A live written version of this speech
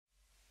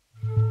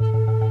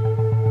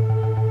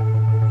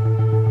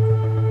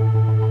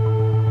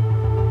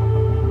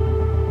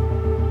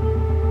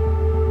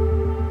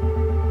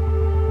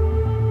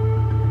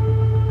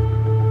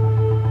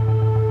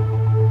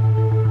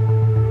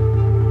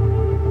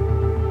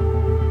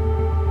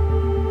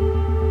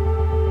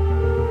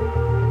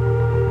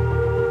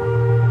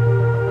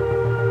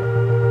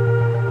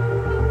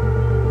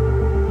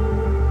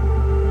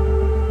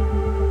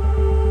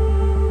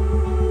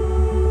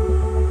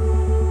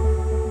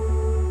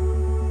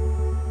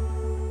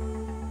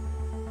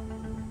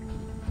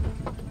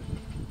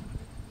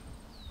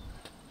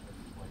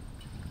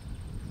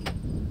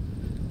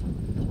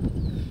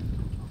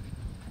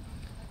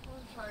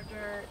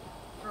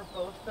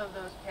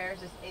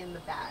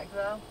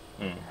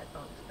with the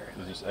headphones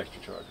currently. There's just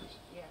extra chargers.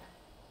 Yeah.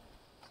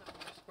 So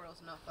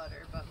squirrels not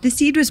butter, but The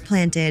seed was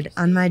planted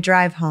on my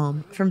drive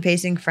home from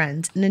facing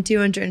friends in a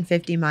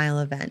 250-mile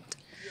event.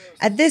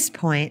 At this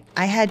point,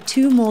 I had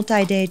 2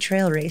 multi-day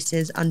trail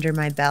races under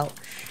my belt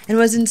and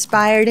was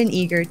inspired and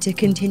eager to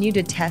continue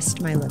to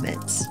test my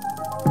limits.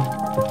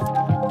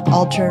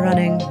 Ultra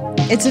running,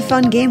 it's a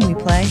fun game we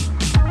play.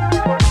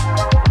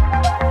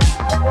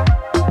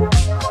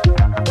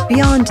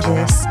 Beyond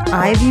this,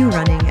 I view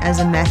running as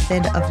a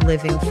method of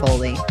living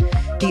fully,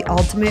 the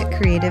ultimate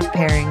creative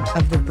pairing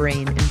of the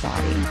brain and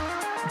body.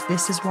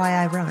 This is why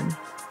I run.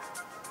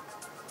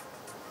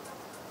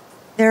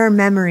 There are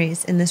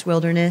memories in this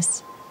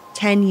wilderness.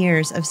 10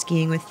 years of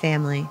skiing with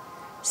family,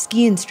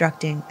 ski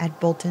instructing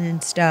at Bolton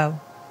and Stowe,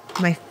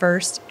 my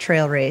first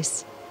trail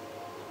race.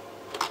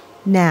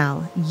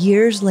 Now,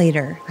 years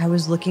later, I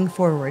was looking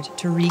forward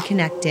to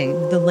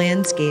reconnecting the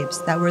landscapes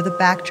that were the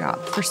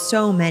backdrop for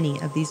so many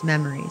of these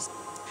memories,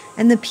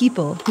 and the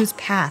people whose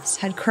paths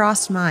had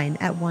crossed mine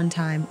at one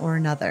time or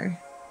another.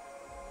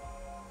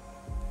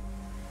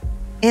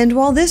 And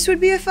while this would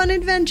be a fun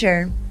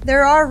adventure,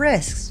 there are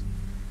risks.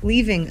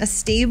 Leaving a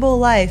stable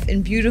life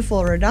in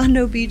beautiful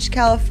Redondo Beach,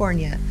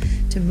 California,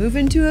 to move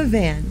into a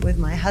van with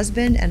my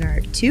husband and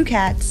our 2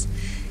 cats,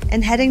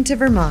 and heading to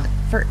Vermont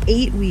for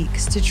 8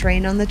 weeks to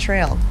train on the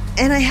trail.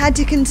 And I had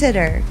to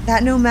consider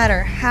that no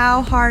matter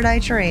how hard I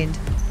trained,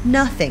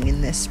 nothing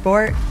in this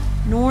sport,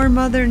 nor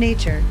Mother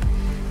Nature,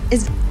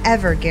 is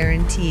ever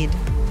guaranteed.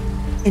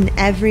 In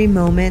every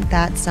moment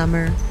that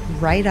summer,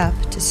 right up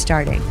to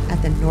starting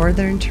at the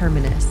northern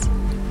terminus,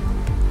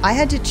 I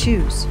had to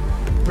choose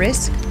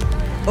risk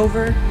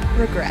over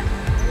regret.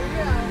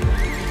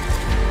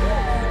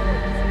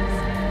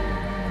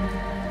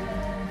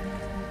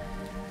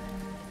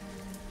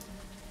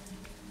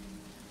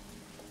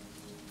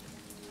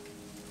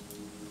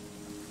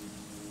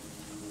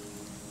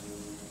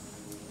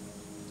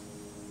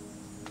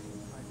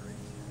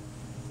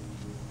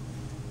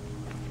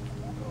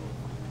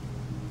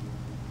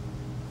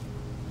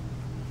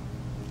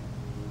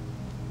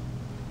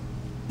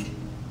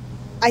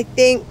 I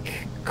think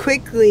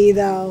quickly,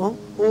 though,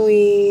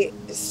 we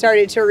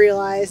started to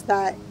realize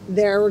that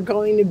there were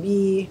going to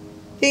be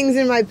things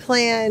in my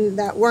plan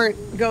that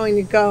weren't going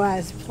to go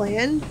as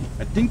planned.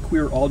 I think we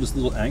were all just a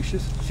little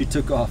anxious. She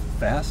took off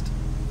fast,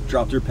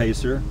 dropped her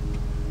pacer,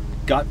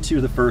 got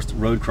to the first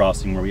road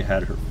crossing where we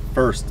had her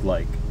first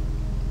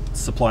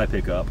supply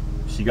pickup.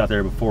 She got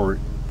there before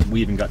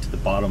we even got to the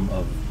bottom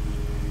of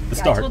the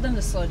start. I told them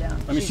to slow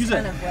down. I mean, she's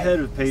ahead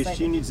of pace. excited.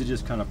 She needs to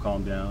just kind of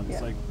calm down. Yeah.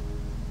 It's like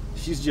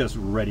she's just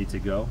ready to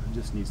go.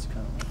 Just needs to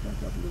kind of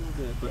back up a little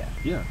bit. But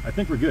yeah, I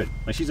think we're good.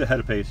 Like, she's ahead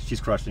of pace.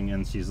 She's crushing,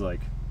 and she's moving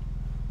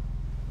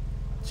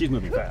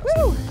fast.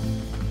 Woo!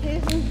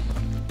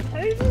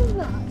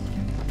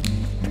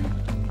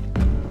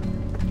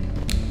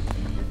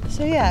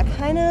 So yeah,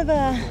 kind of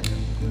a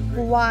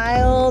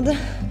wild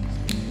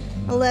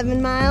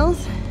 11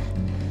 miles.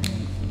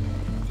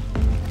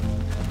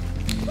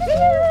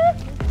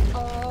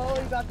 Oh,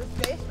 we got the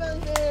space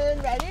buns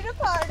in, ready to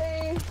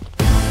party.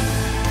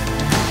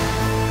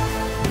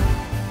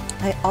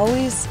 I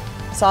always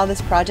saw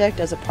this project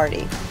as a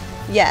party.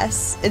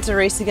 Yes, it's a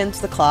race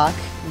against the clock.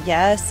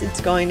 Yes,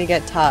 it's going to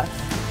get tough.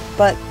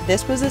 But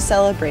this was a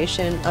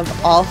celebration of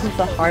all of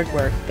the hard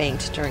work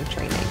banked during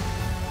training.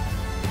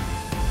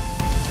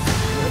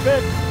 Hey,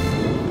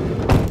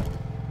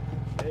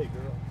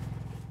 girl.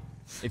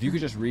 If you could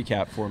just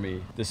recap for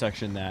me the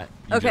section that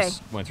you Okay.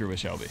 just went through with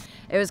Shelby.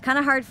 It was kind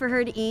of hard for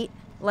her to eat,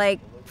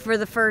 for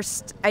the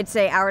first, I'd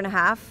say, hour and a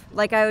half.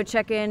 I would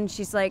check in,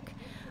 she's like,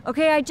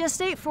 okay, I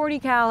just ate 40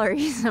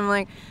 calories. I'm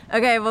like,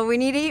 okay, well, we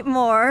need to eat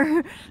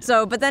more.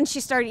 But then she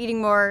started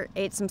eating more,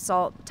 ate some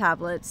salt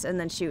tablets, and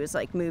then she was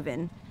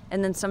moving.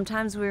 And then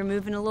sometimes we were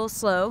moving a little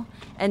slow.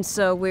 And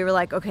so we were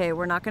like, okay,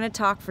 we're not gonna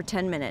talk for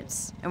 10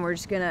 minutes and we're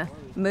just gonna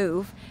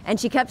move. And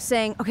she kept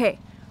saying, okay,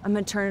 I'm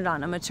gonna turn it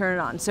on, I'm gonna turn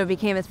it on. So it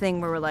became a thing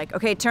where we're like,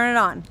 okay, turn it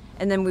on.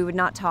 And then we would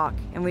not talk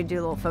and we'd do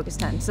a little focus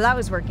 10. So that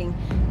was working.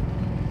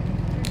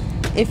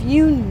 If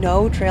you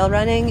know trail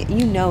running,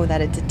 you know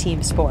that it's a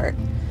team sport.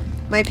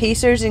 My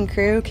pacers and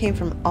crew came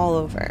from all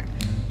over.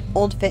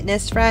 Old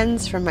fitness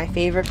friends from my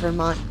favorite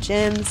Vermont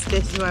gyms.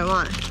 This is what I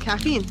want,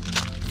 caffeine.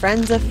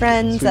 Friends of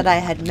friends that I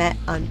had met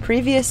on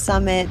previous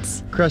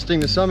summits. Cresting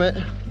the summit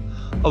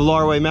of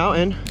Larway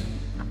Mountain.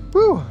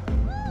 Woo!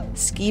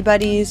 Ski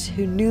buddies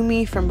who knew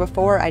me from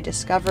before I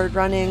discovered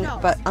running,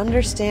 but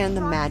understand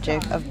the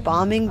magic of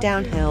bombing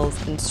down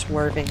hills and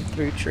swerving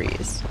through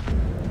trees.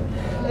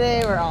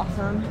 They were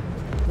awesome.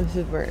 This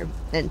is where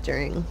we're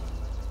entering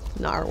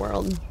Gnar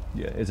world.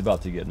 Yeah, it's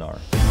about to get gnar.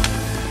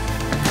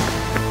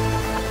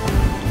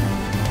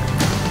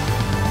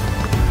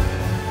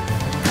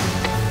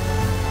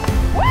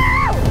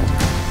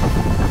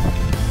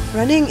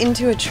 Running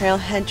into a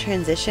trailhead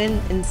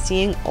transition and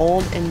seeing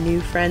old and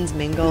new friends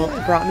mingle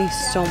brought me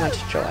so much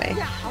joy.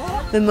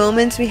 The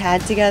moments we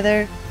had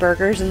together,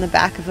 burgers in the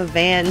back of a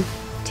van,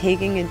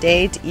 taking a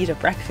day to eat a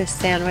breakfast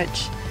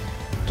sandwich,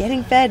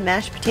 getting fed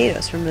mashed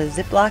potatoes from a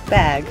Ziploc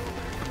bag,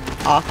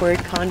 awkward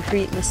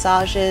concrete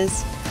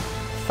massages,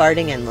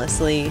 farting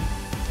endlessly.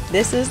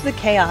 This is the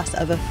chaos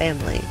of a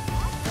family.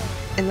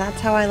 And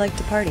that's how I like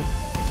to party.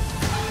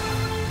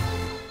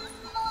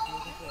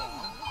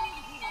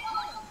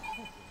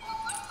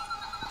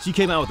 She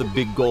came out with a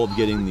big goal of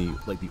getting the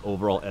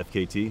overall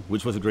FKT,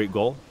 which was a great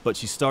goal, but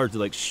she started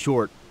to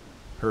short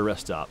her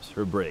rest stops,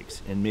 her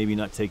breaks, and maybe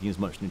not taking as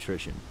much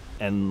nutrition.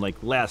 And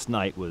last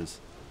night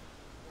was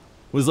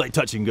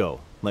touch and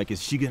go.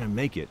 Is she gonna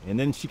make it? And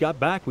then she got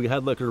back, we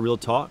had a real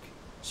talk.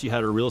 She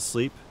had her real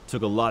sleep,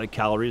 took a lot of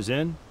calories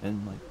in,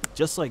 and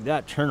just like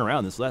that, turn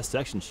around. This last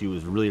section, she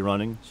was really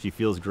running. She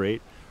feels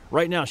great.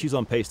 Right now, she's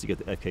on pace to get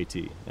the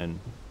FKT. And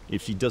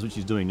if she does what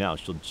she's doing now,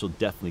 she'll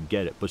definitely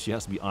get it. But she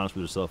has to be honest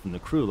with herself and the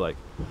crew,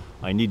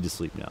 I need to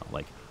sleep now.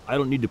 I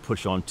don't need to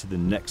push on to the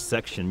next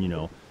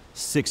section,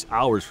 6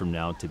 hours from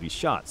now to be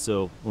shot.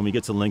 So when we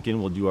get to Lincoln,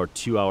 we'll do our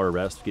 2-hour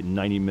rest, get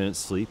 90 minutes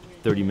sleep,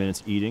 30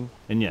 minutes eating.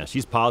 And yeah,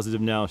 she's positive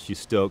now, she's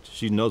stoked.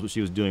 She knows what she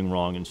was doing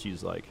wrong, and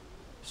she's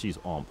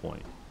on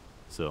point.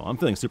 So I'm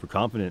feeling super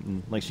confident,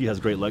 and she has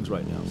great legs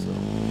right now, so.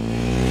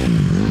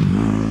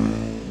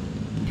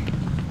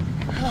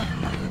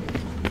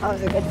 That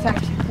was a good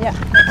section. Yeah.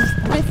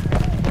 Nice.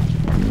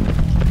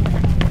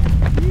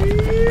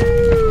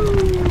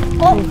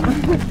 Oh.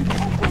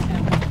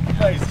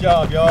 Nice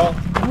job, y'all.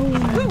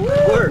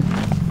 Work.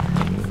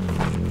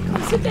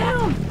 Come sit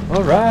down.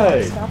 All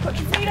right. Now put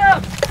your feet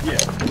up. Yeah.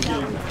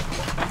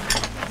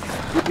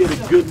 We'll get a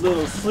good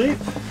little sleep.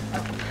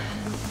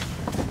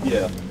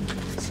 Yeah.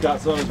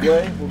 Scott's on his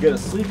way. We'll get a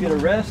sleep, get a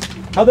rest.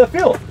 How'd that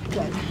feel?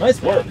 Good.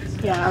 Nice work.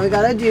 Yeah, we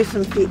gotta do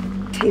some feet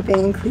taping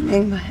and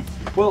cleaning, but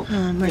well,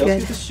 we're let's good.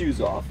 get the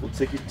shoes off. We'll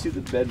take you to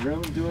the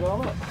bedroom and do it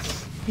all up.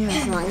 Yeah,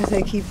 as long as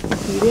I keep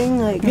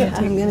eating, I'm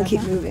gonna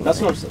keep moving.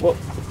 That's what I'm saying. Well,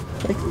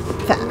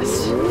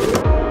 Fast.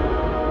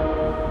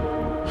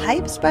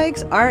 Hype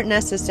spikes aren't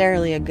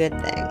necessarily a good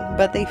thing,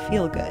 but they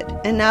feel good.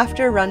 And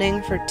after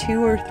running for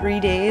 2 or 3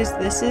 days,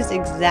 this is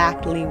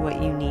exactly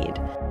what you need.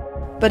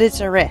 But it's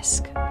a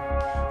risk.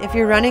 If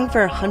you're running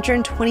for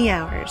 120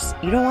 hours,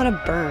 you don't want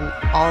to burn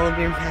all of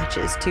your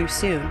matches too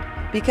soon,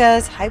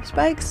 because hype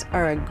spikes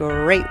are a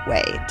great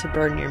way to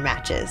burn your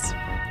matches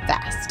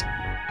fast.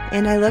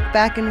 And I look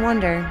back and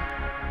wonder,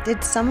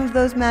 did some of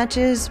those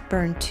matches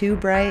burn too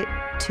bright,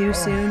 too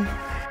soon?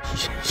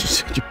 She's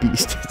such a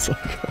beast. It's oh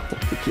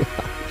my gosh.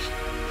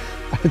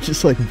 I'm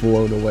just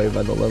blown away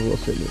by the level of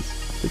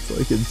fitness.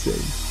 It's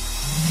insane.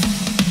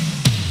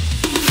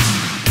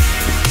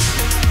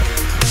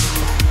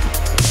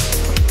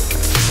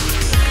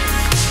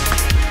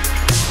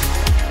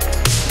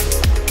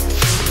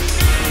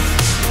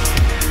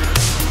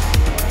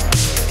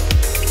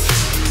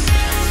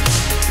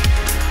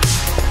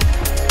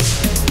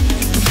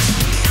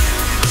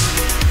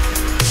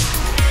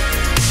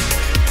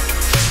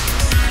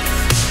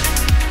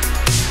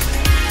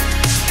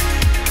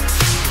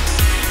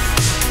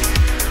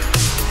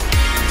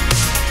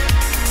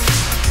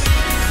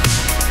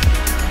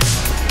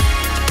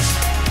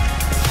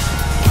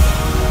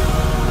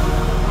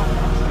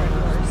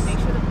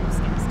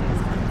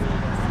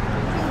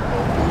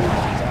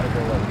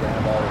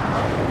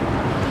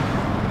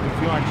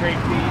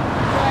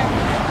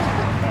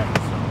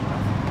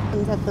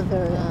 At the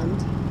very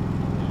end.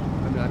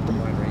 I'm the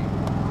one right.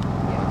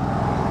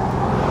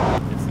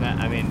 It's not.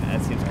 I mean,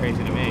 that seems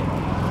crazy to me.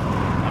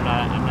 I'm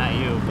not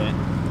you, but.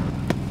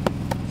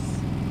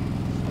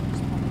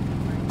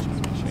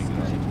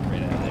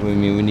 I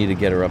mean, we need to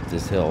get her up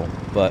this hill,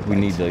 but we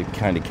need to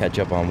kind of catch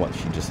up on what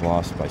she just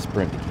lost by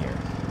sprinting here.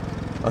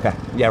 Okay.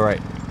 Yeah.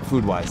 Right.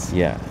 Food-wise.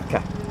 Yeah.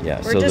 Okay.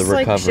 Yeah. We're so just the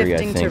recovery,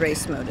 shifting I think. to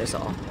race mode is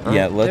all.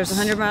 Yeah. There's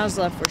 100 miles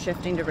left. We're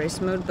shifting to race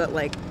mode, but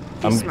be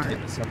smart.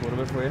 Get this up a little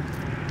bit for you.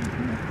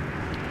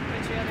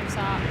 Where's your other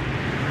sock?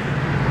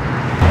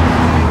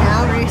 We're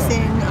now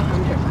racing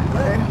 100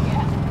 miler.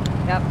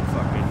 Yep.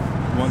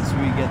 Once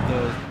we get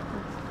those.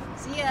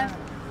 See ya.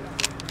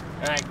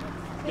 All right.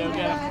 Go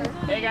get it.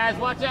 Hey guys,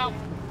 watch out.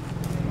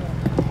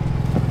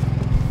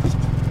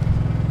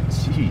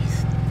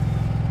 Jeez.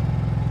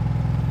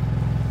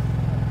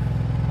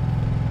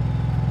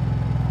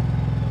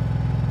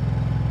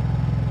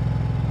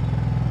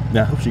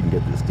 now I hope she can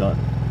get this done.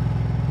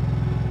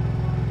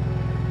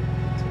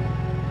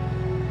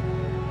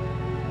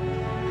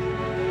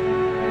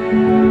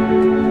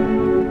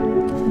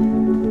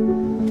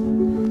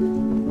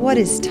 What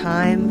is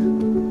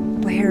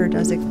time? Where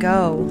does it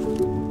go?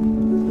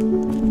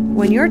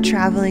 When you're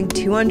traveling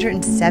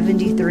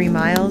 273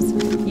 miles,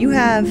 you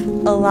have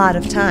a lot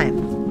of time.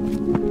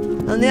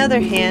 On the other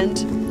hand,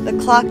 the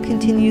clock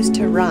continues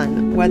to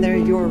run, whether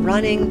you're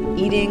running,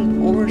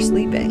 eating, or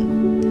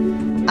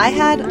sleeping. I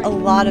had a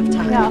lot of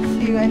time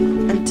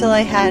until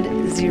I had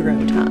zero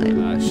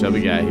time.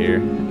 Shelby got here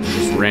and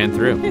just ran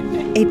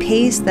through. A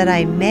pace that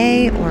I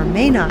may or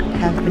may not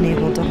have been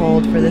able to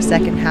hold for the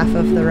second half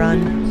of the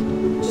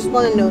run. Just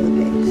want to know the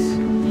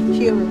pace.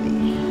 Humor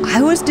me.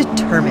 I was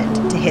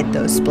determined to hit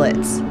those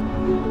splits.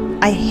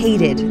 I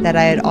hated that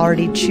I had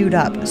already chewed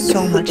up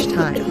so much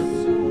time.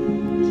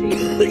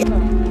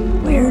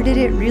 Where did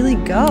it really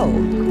go?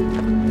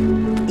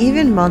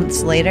 Even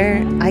months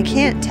later, I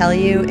can't tell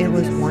you it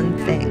was one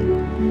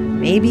thing.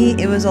 Maybe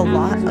it was a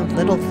lot of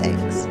little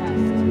things.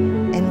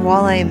 And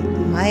while I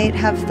might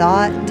have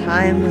thought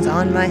time was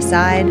on my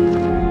side,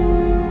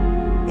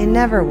 it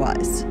never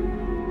was.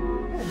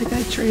 Like,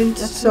 I trained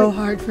so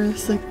hard for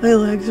this. Like, my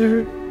legs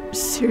are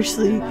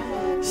seriously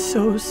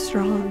so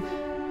strong.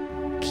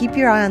 Keep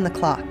your eye on the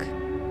clock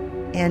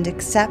and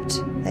accept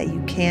that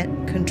you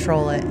can't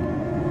control it.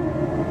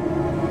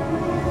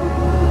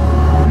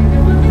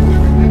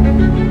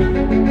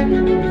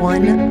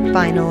 One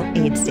final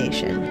aid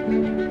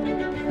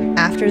station.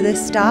 After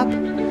this stop,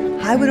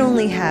 I would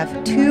only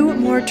have 2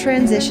 more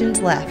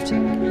transitions left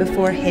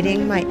before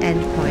hitting my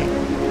end point,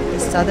 the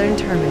southern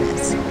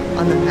terminus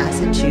on the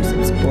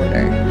Massachusetts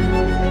border.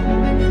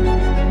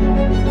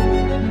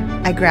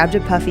 I grabbed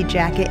a puffy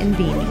jacket and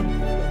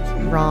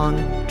beanie.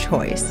 Wrong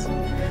choice.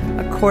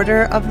 A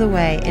quarter of the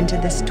way into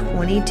this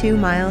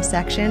 22-mile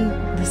section,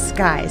 the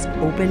skies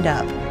opened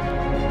up.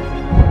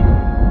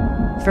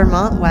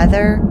 Vermont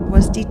weather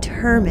was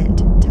determined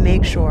to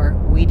make sure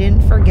we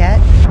didn't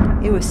forget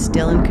it was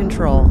still in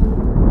control.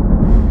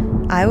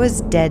 I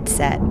was dead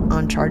set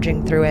on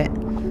charging through it,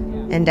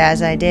 and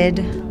as I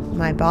did,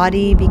 my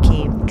body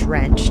became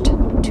drenched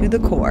to the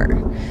core.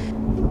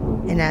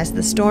 And as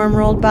the storm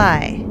rolled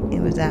by, it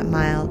was at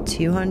mile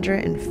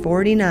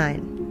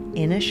 249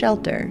 in a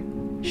shelter,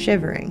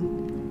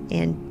 shivering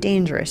and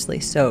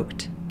dangerously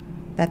soaked,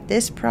 that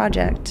this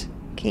project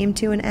came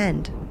to an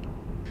end.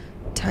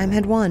 Time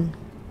had won.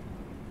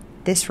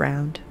 This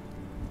round.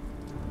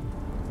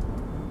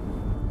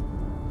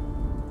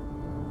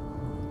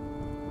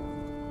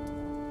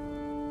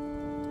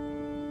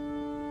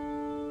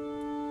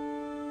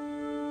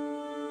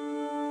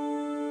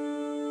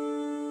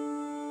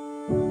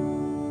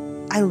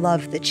 I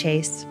love the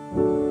chase.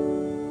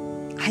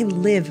 I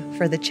live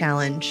for the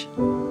challenge.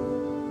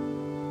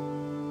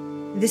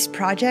 This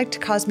project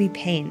caused me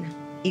pain,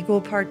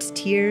 equal parts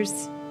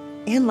tears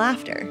and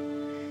laughter.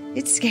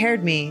 It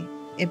scared me.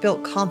 It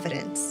built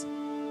confidence.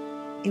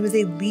 It was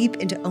a leap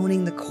into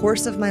owning the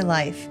course of my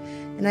life,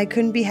 and I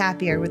couldn't be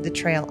happier with the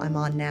trail I'm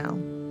on now.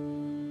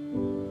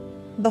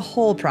 The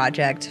whole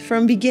project,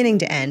 from beginning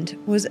to end,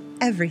 was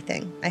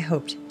everything I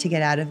hoped to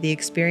get out of the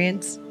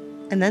experience,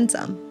 and then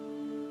some.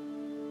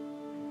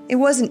 It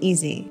wasn't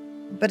easy,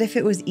 but if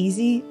it was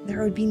easy,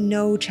 there would be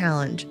no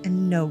challenge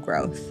and no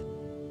growth.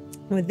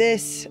 With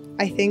this,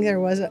 I think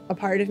there was a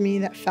part of me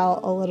that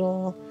felt a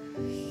little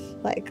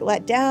like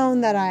let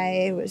down, that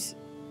I was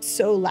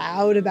so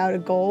loud about a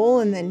goal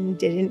and then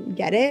didn't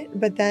get it.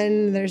 But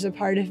then there's a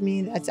part of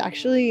me that's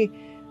actually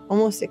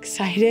almost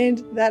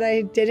excited that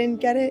I didn't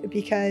get it,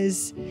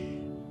 because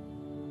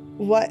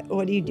what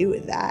do you do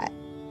with that?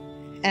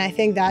 And I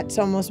think that's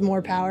almost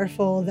more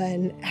powerful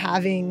than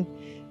having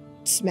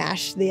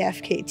smashed the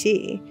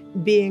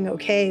FKT, being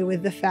okay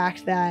with the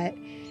fact that,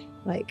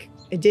 like,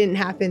 it didn't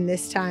happen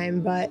this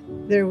time, but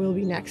there will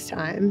be next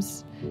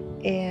times.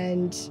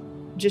 And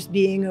just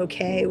being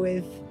okay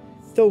with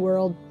the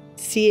world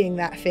seeing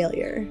that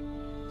failure.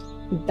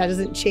 That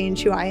doesn't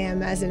change who I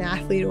am as an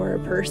athlete or a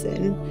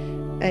person.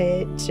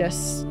 It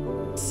just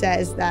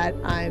says that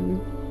I'm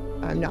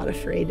not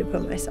afraid to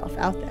put myself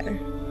out there.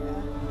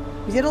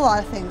 Yeah. We did a lot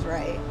of things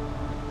right.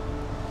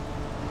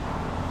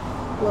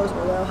 Lows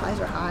were low, highs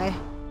were high.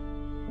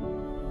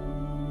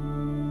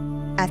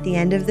 At the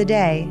end of the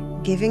day,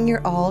 giving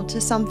your all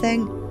to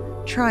something,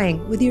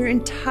 trying with your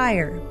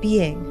entire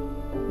being,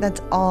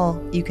 that's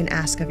all you can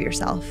ask of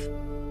yourself.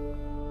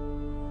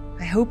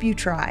 I hope you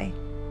try,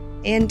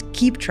 and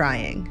keep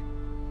trying.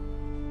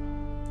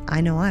 I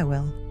know I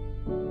will.